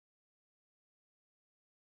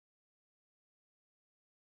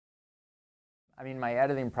I mean, my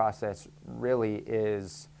editing process really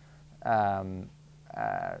is,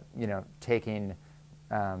 taking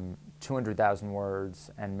 200,000 words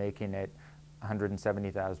and making it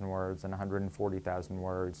 170,000 words and 140,000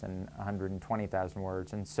 words and 120,000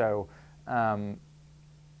 words. And so I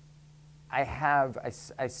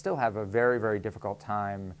still have a very, very difficult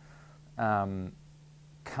time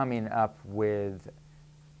coming up with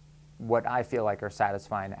what I feel like are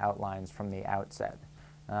satisfying outlines from the outset.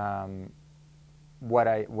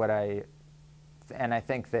 And I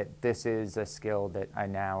think that this is a skill that I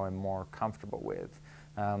now am more comfortable with.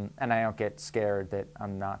 And I don't get scared that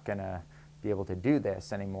I'm not going to be able to do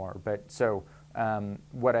this anymore. But so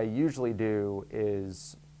what I usually do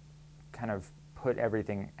is kind of put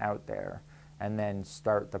everything out there and then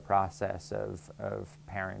start the process of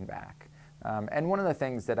paring back. And one of the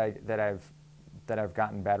things that I've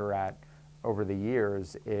gotten better at over the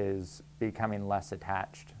years is becoming less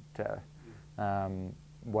attached to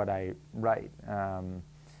what I write. There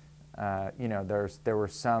were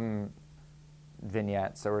some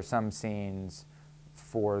vignettes, there were some scenes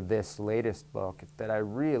for this latest book that I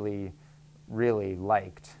really, really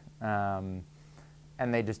liked, and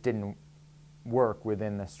they just didn't work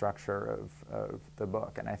within the structure of the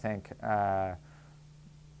book. And I think, 5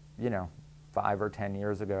 or 10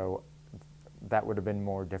 years ago, that would have been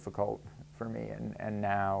more difficult for me, and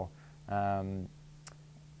now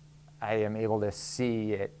I am able to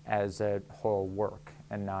see it as a whole work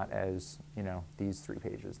and not as, these 3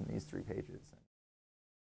 pages and these 3 pages.